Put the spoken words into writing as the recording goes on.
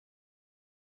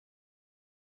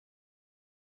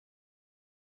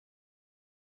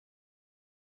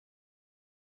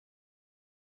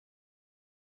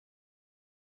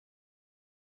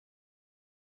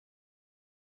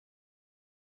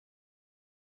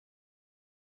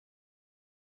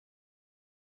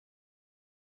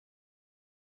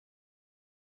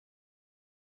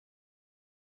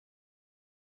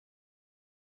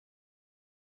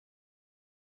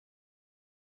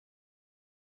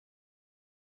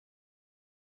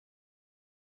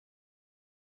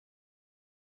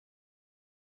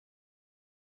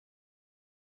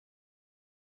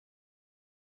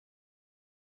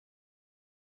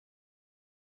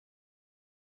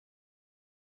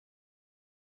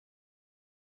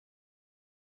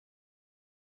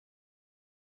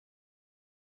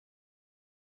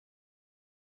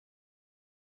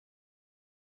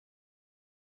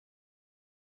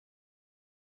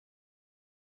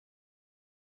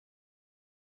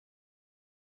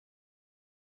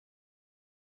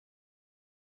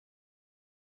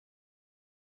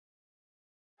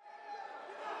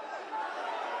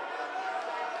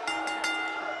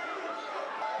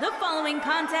The following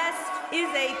contest is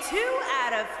a 2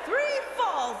 out of 3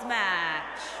 falls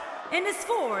match and is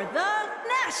for the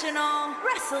National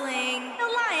Wrestling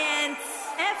Alliance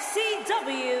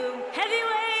FCW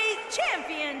Heavyweight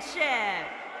Championship.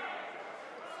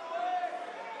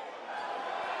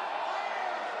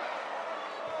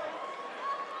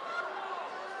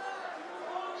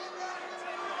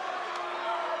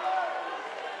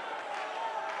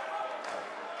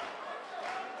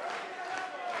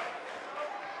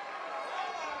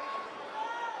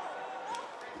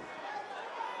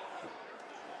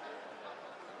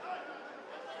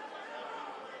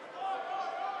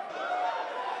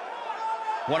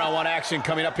 One-on-one action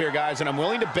coming up here, guys, and I'm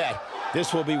willing to bet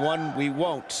this will be one we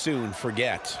won't soon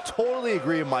forget. Totally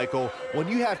agree, Michael. When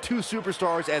you have two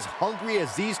superstars as hungry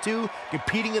as these two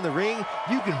competing in the ring,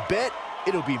 you can bet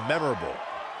it'll be memorable.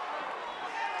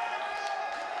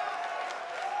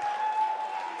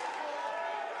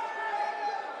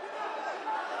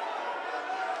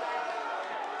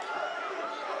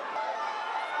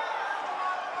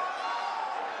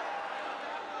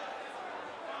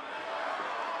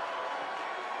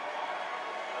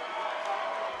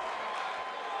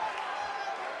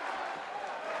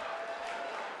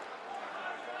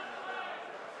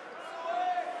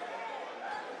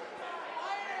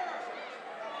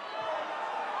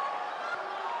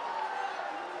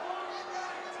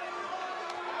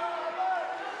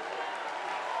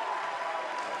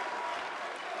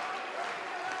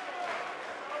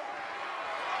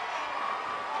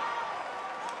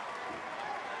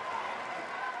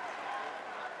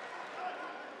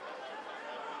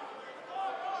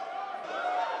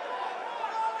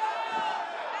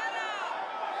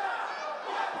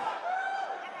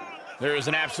 There is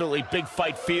an absolutely big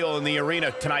fight feel in the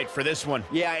arena tonight for this one.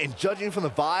 Yeah, and judging from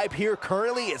the vibe here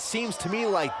currently, it seems to me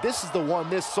like this is the one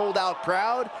this sold-out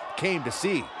crowd came to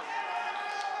see.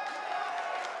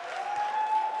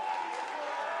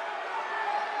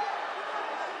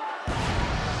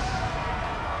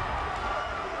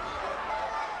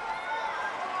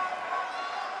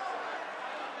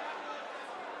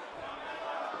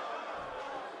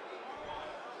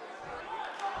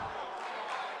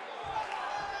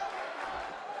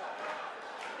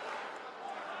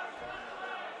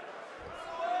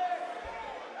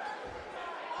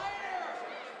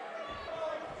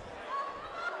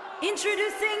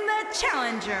 Introducing the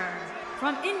challenger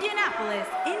from Indianapolis,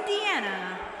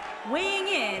 Indiana, weighing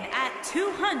in at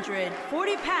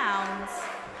 240 pounds,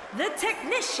 the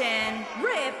technician,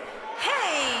 Rip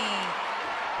Hayne.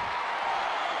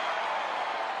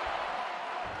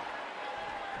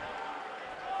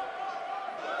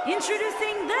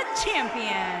 Introducing the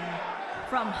champion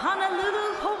from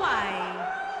Honolulu,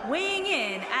 Hawaii, weighing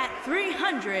in at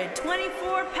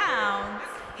 324 pounds,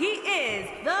 he is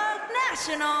the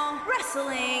National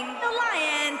Wrestling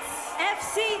Alliance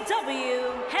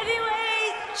FCW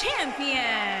Heavyweight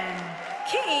Champion,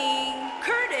 King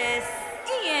Curtis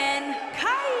Ian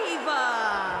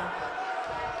Kaiva.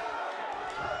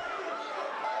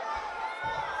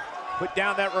 Put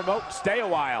down that remote and stay a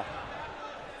while.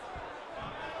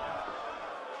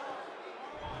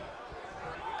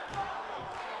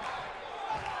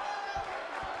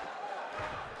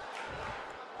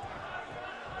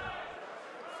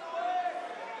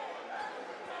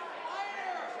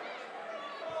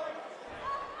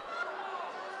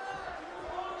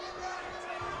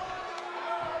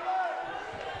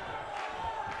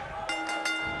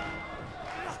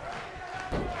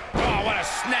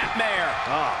 Snapmare.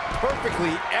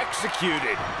 Perfectly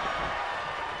executed.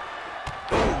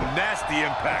 Oh, nasty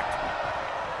impact.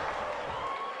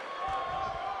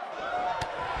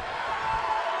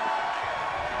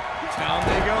 Down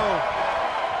they go.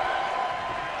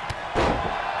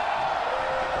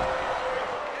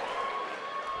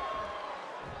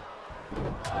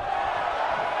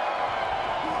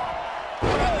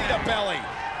 Belly to belly.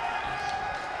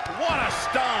 What a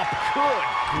stomp. Good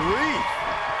grief.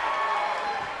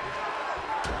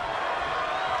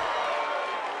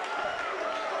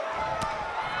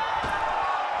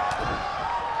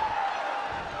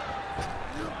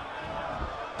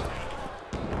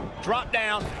 Drop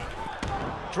down,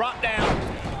 drop down,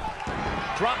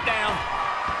 drop down.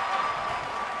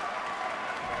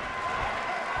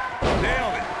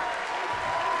 Nailed it.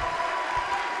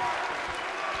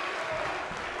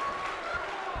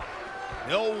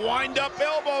 He'll wind up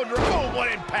elbow drop. Oh,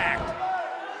 what impact.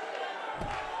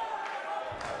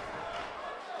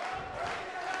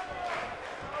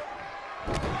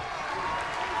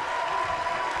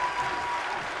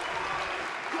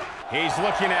 He's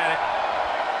looking at it.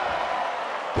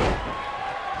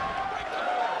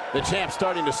 The champ's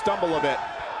starting to stumble a bit.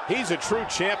 He's a true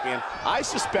champion. I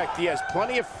suspect he has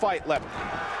plenty of fight left.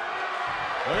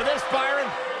 Look at this, Byron.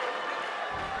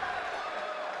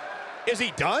 Is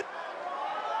he done?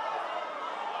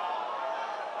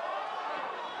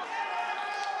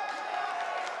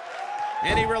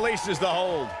 And he releases the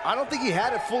hold. I don't think he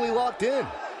had it fully locked in.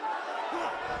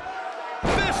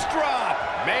 Fist drop.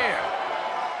 Man.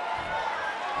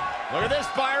 Look at this,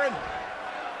 Byron.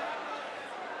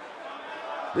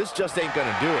 This just ain't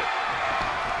gonna do it.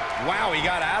 Wow, he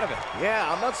got out of it.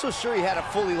 Yeah, I'm not so sure he had it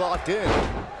fully locked in.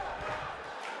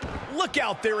 Look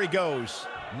out, there he goes.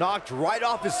 Knocked right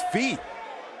off his feet.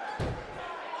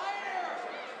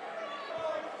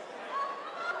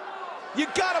 You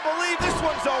gotta believe this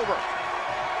one's over.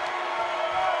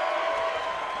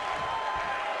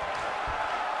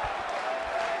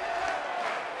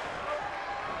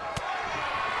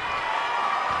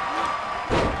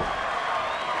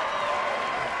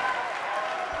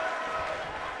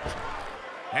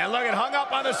 And look, it hung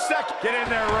up on the second. Get in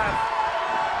there, ref.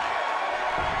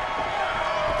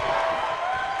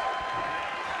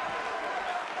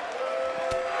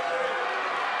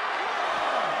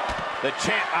 The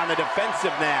champ on the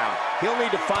defensive now. He'll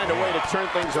need to find a way to turn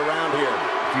things around here.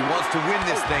 If he wants to win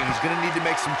this thing, he's going to need to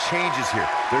make some changes here.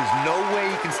 There's no way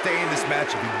he can stay in this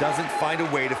match if he doesn't find a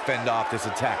way to fend off this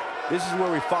attack. This is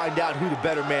where we find out who the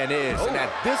better man is. And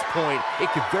at this point, it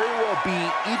could very well be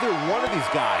either one of these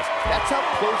guys. That's how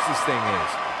close this thing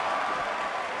is.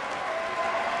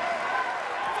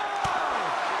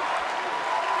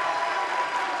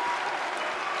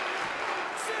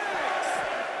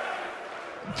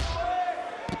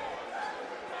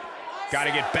 Got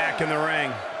to get back in the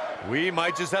ring. We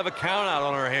might just have a count out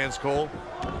on our hands, Cole.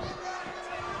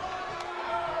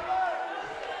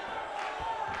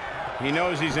 He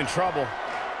knows he's in trouble.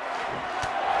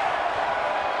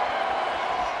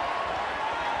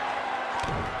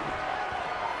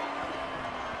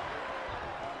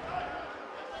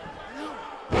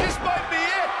 This might be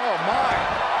it. Oh, my.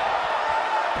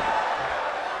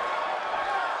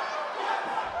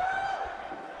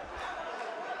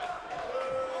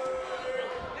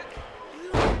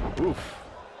 Oof.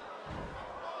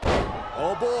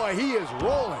 Oh boy, he is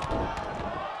rolling.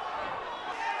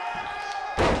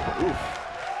 Oof.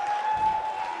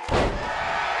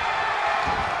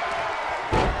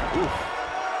 Oof.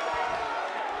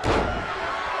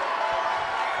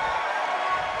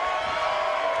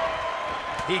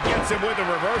 He gets him with a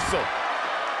reversal.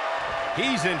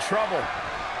 He's in trouble.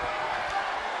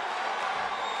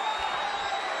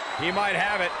 He might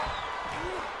have it.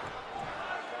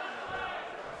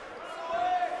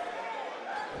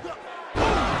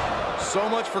 So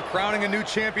much for crowning a new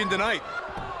champion tonight.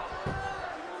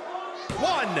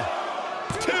 1,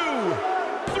 2,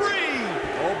 3.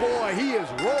 Oh boy, he is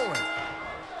rolling.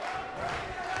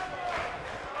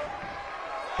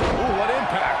 Ooh, what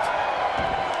impact.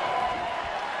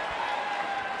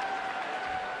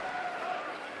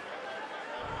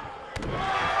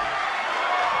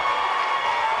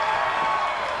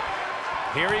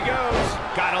 Here he goes.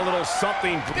 Got a little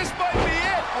something. This might be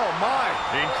it. Oh, my.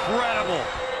 Incredible.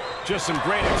 Just some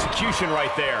great execution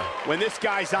right there. When this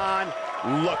guy's on,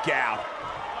 look out.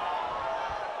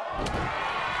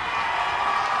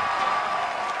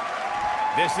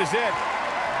 This is it.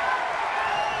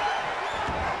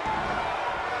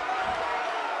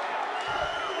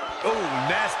 Oh,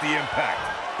 nasty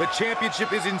impact. The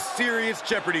championship is in serious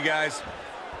jeopardy, guys.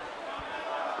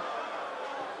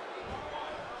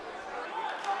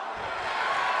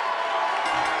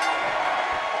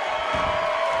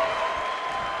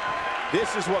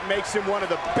 This is what makes him one of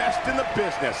the best in the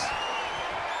business.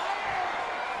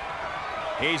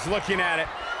 He's looking at it.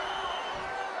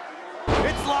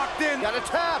 It's locked in. Got a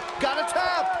tap, got a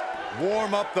tap.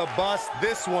 Warm up the bus.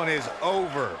 This one is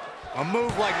over. A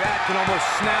move like that can almost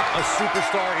snap a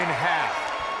superstar in half.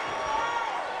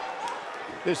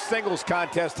 This singles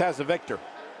contest has a victor.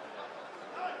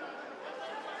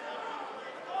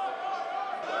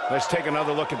 Let's take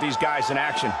another look at these guys in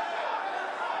action.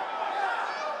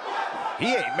 He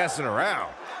ain't messing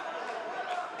around.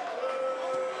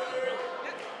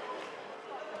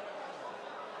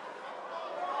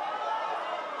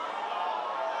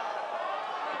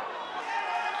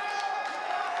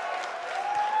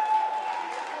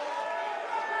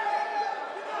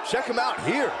 Check him out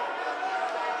here.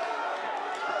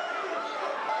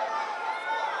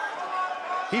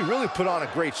 He really put on a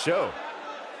great show.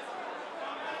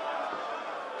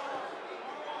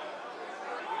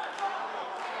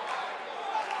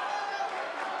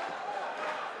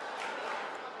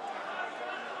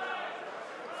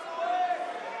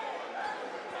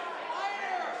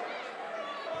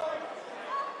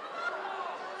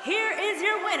 is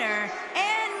your winner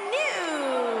and new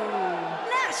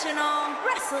National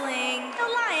Wrestling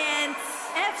Alliance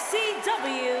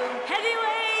FCW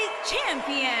Heavyweight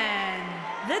Champion,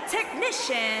 the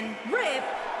Technician, Rip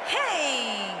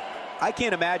Hank. I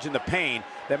can't imagine the pain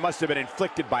that must have been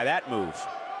inflicted by that move.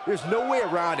 There's no way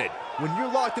around it. When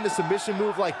you're locked in a submission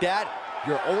move like that,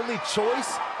 your only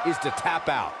choice is to tap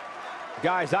out.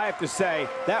 Guys, I have to say,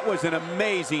 that was an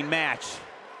amazing match.